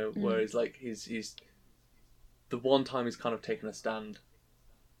 Where he's like he's the one time he's kind of taken a stand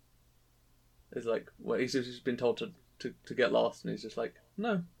is like where he's just been told to get lost, and he's just like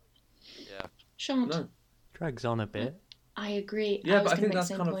no, Yeah. Shan't. no. Drags on a bit. I agree. Yeah, I was but I going think to make the that's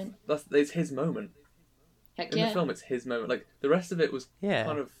same kind point. of it's his moment Heck in yeah. the film. It's his moment. Like the rest of it was Yeah.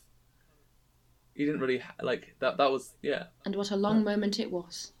 kind of he didn't really like that. That was And what a long moment it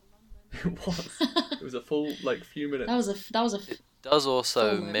was. it was. It was a full few minutes. That was a. Does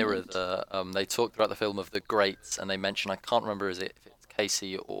also Full mirror moment. the they talk throughout the film of the greats, and they mention, I can't remember if it's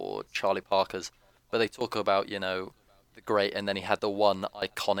Casey or Charlie Parker's, but they talk about the great, and then he had the one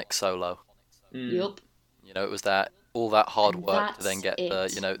iconic solo. Yup. It was all that hard And work to then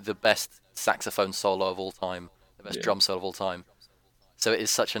that's get it. the best saxophone solo of all time, the best drum solo of all time. So it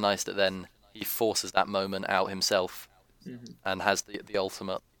is such a nice that then he forces that moment out himself and has the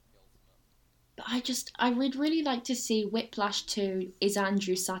ultimate. But I would really like to see Whiplash 2. Is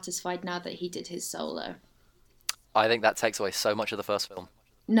Andrew satisfied now that he did his solo? I think that takes away so much of the first film.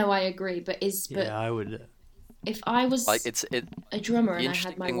 No, I agree. But Yeah, I would. if I was Like a drummer the and I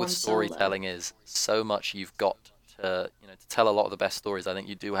interesting had my thing one with storytelling solo, is so much you've got to to tell a lot of the best stories. I think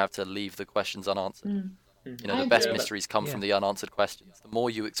you do have to leave the questions unanswered. I The best agree. mysteries come Yeah. from the unanswered questions. The more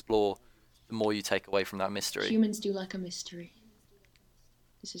you explore, the more you take away from that mystery. humans do like a mystery.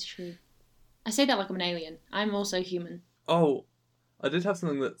 This is true. I say that like I'm an alien. I'm also human. Oh, I did have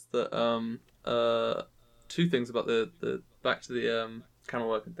something two things about the back to the camera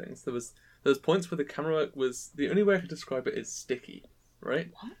work and things. There's points where the camera work was the only way I could describe it is sticky, right?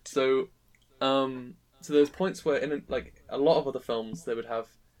 What? So there's points where in a lot of other films they would have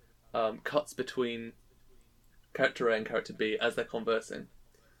cuts between character A and character B as they're conversing.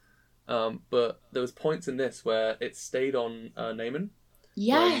 But there was points in this where it stayed on Naaman,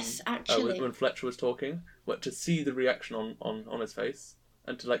 Yes, when, actually. when Fletcher was talking, but to see the reaction on his face,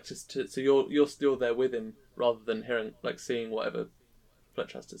 and to like just to so you're still there with him rather than hearing like seeing whatever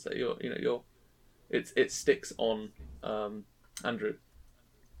Fletcher has to say. It sticks on Andrew.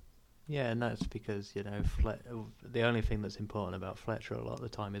 Yeah, and that's because, the only thing that's important about Fletcher a lot of the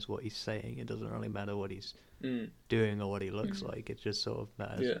time is what he's saying. It doesn't really matter what he's doing or what he looks like. It just sort of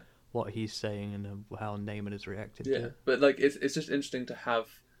matters what he's saying and how Naaman has reacted to it. But like it's just interesting to have,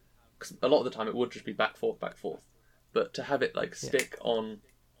 cause a lot of the time it would just be back forth, but to have it like stick on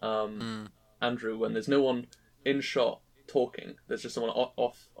Andrew when there's no one in shot talking, there's just someone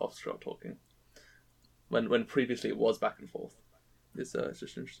off shot talking. When previously it was back and forth, it's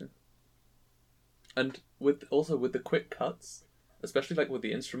just interesting. And with the quick cuts, especially like with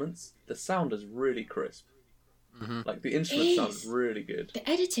the instruments, the sound is really crisp. Mm-hmm. Like the instrument sounds really good. The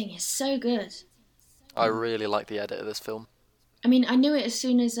editing is so good. I really like the edit of this film. I mean, I knew it as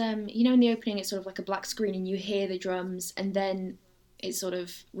soon as, in the opening it's sort of like a black screen and you hear the drums and then it sort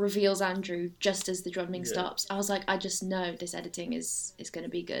of reveals Andrew just as the drumming stops. I was like, I just know this editing is going to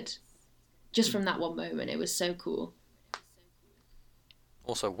be good. Just from that one moment, it was so cool.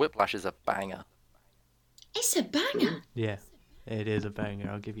 Also, Whiplash is a banger. It's a banger. Yeah, it is a banger,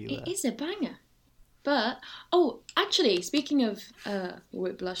 I'll give you that. It is a banger. But, actually, speaking of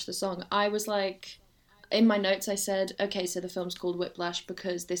Whiplash, the song, I was like, in my notes I said, okay, so the film's called Whiplash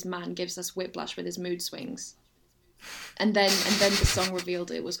because this man gives us whiplash with his mood swings. And then the song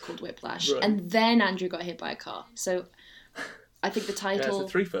revealed it was called Whiplash. Right. And then Andrew got hit by a car. So I think the title... Yeah,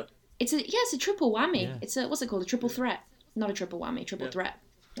 it's a threefer. It's a triple whammy. Yeah. It's what's it called? A triple threat. Not a triple whammy, triple threat.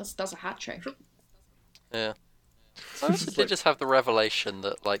 That's a hat trick. Yeah. I also did just have the revelation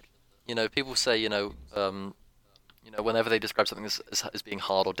that, like, people say, whenever they describe something as being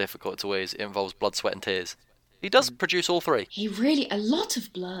hard or difficult, it involves blood, sweat, and tears. He does produce all three. A lot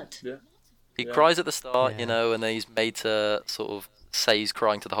of blood. Yeah. He cries at the start, and then he's made to sort of say he's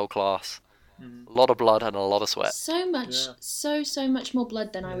crying to the whole class. A lot of blood and a lot of sweat. So much, so much more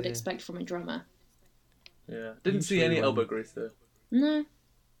blood than I would expect from a drummer. Yeah. Didn't see any elbow grease though. No.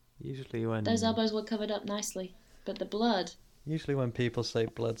 Usually when... Those elbows were covered up nicely. But the blood... Usually when people say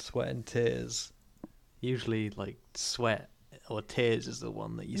blood, sweat and tears, usually like sweat or tears is the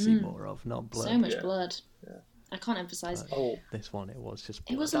one that you see more of, not blood. So much blood. Yeah. I can't emphasise. This one, it was just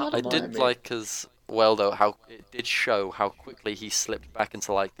blood. It was a lot of blood. I did like as well, though, how it did show how quickly he slipped back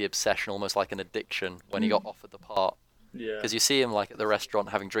into like the obsession, almost like an addiction, when he got offered the part. Yeah. Because you see him like at the restaurant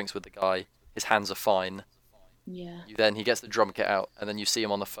having drinks with the guy, his hands are fine. Yeah. Then he gets the drum kit out, and then you see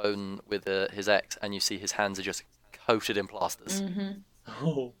him on the phone with his ex, and you see his hands are just coated in plasters. Mm-hmm.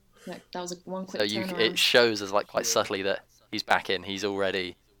 Oh. Like, that was one quick turnaround. It shows as like quite subtly that he's back in. He's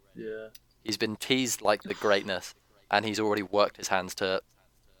already. Yeah. He's been teased like the greatness, and he's already worked his hands to.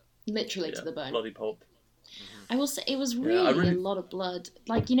 Literally to the bone. Bloody pulp. I will say it was really a lot of blood.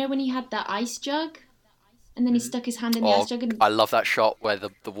 Like, when he had that ice jug, and then he stuck his hand in the ice jug and... I love that shot where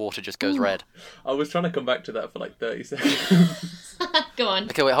the water just goes red. I was trying to come back to that for like 30 seconds. Go on.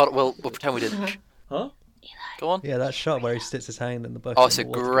 Okay, wait, hold on. We'll pretend we didn't. Huh? Go on. Yeah, that shot where he sticks his hand in the bucket. Oh, it's a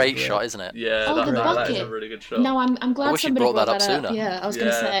and the water great goes shot, red. isn't it? Yeah, Oh, the that bucket. is a really good shot. No, I'm glad I wish you somebody brought that up up. sooner. Yeah, I was going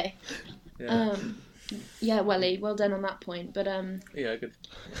to say. Yeah. Yeah, Welly, well done on that point. But Yeah, good.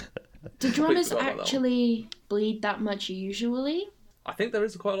 do drummers forgot about that actually bleed that much usually? I think there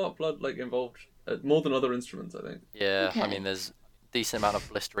is quite a lot of blood like involved, more than other instruments. I think. Yeah, Okay. I mean, there's a decent amount of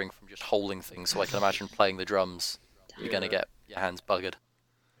blistering from just holding things, so I can imagine playing the drums, you're going to get your hands buggered.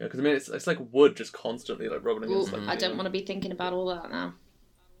 Yeah, because I mean it's like wood just constantly like rubbing Ooh, against. Like, I don't want to be thinking about all that now.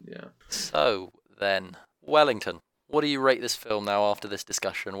 Yeah. So, then, Wellington, what do you rate this film now after this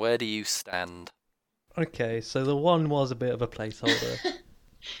discussion? Where do you stand? Okay, so the 1 was a bit of a placeholder.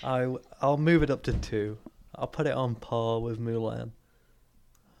 I'll move it up to 2. I'll put it on par with Mulan.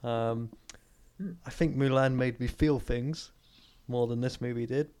 I think Mulan made me feel things more than this movie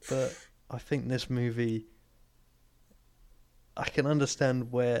did, but I think this movie... I can understand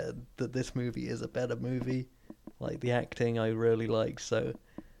that this movie is a better movie. Like, the acting I really like, so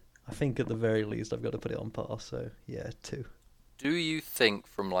I think at the very least I've got to put it on par, so yeah, 2. Do you think,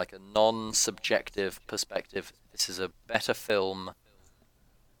 from like a non-subjective perspective, this is a better film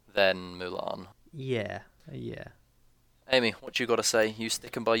than Mulan? Yeah. Amy, what you got to say? You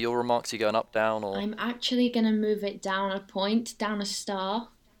sticking by your remarks? You going up, down, or? I'm actually going to move it down a point, down a star.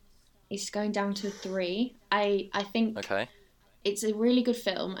 It's going down to 3. I think Okay. it's a really good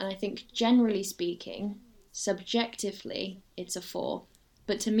film, and I think generally speaking, subjectively, it's a 4.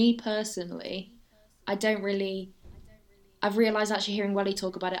 But to me personally, I don't really I've realised actually hearing Welly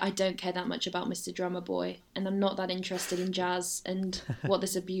talk about it, I don't care that much about Mr. Drummer Boy, and I'm not that interested in jazz and what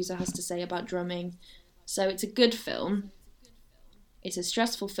this abuser has to say about drumming. So it's a good film. It's a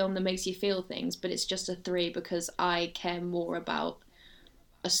stressful film that makes you feel things, but it's just a 3 because I care more about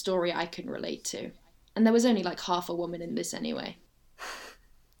a story I can relate to. And there was only like half a woman in this anyway.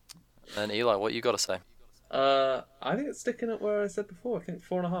 And Eli, what you got to say? I think it's sticking at where I said before. I think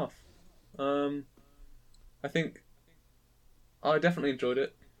 4.5. I think I definitely enjoyed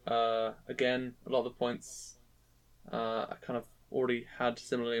it. Again, a lot of the points I kind of already had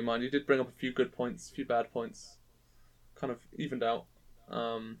similarly in mind. You did bring up a few good points, a few bad points, kind of evened out.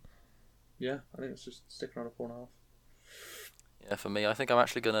 Yeah, I think it's just sticking around a 4.5. Yeah, for me, I think I'm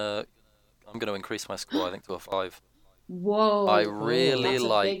gonna increase my score. I think to a 5. Whoa, I that's really a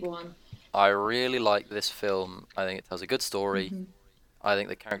like big one. I really like this film. I think it tells a good story. Mm-hmm. I think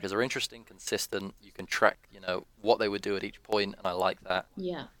the characters are interesting, consistent. You can track, what they would do at each point, and I like that.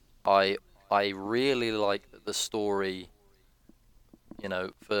 Yeah. I I really like that the story,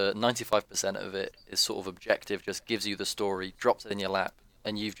 for 95% of it is sort of objective, just gives you the story, drops it in your lap,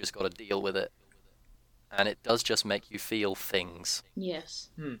 and you've just got to deal with it. And it does just make you feel things, Yes.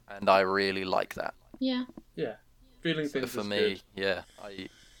 and I really like that. Yeah. Yeah, feeling So things for is me, good. yeah,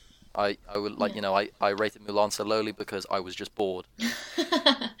 I would like, Yeah. I rated Mulan so lowly because I was just bored.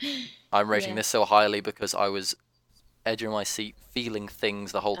 I'm rating Yeah. this so highly because I was edge of my seat, feeling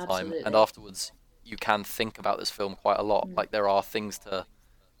things the whole time, and Absolutely. afterwards you can think about this film quite a lot. Mm. Like there are things to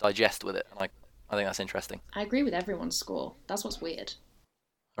digest with it, and I think that's interesting. I agree with everyone's score. That's what's weird.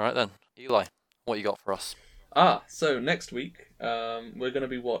 All right then, Eli, what you got for us? So next week, we're going to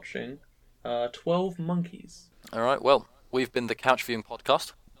be watching 12 Monkeys. All right, well, we've been the Couch Viewing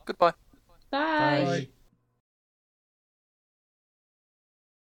Podcast. Goodbye. Bye. Bye.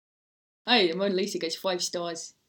 Hey, Mona Lisa gets 5 stars.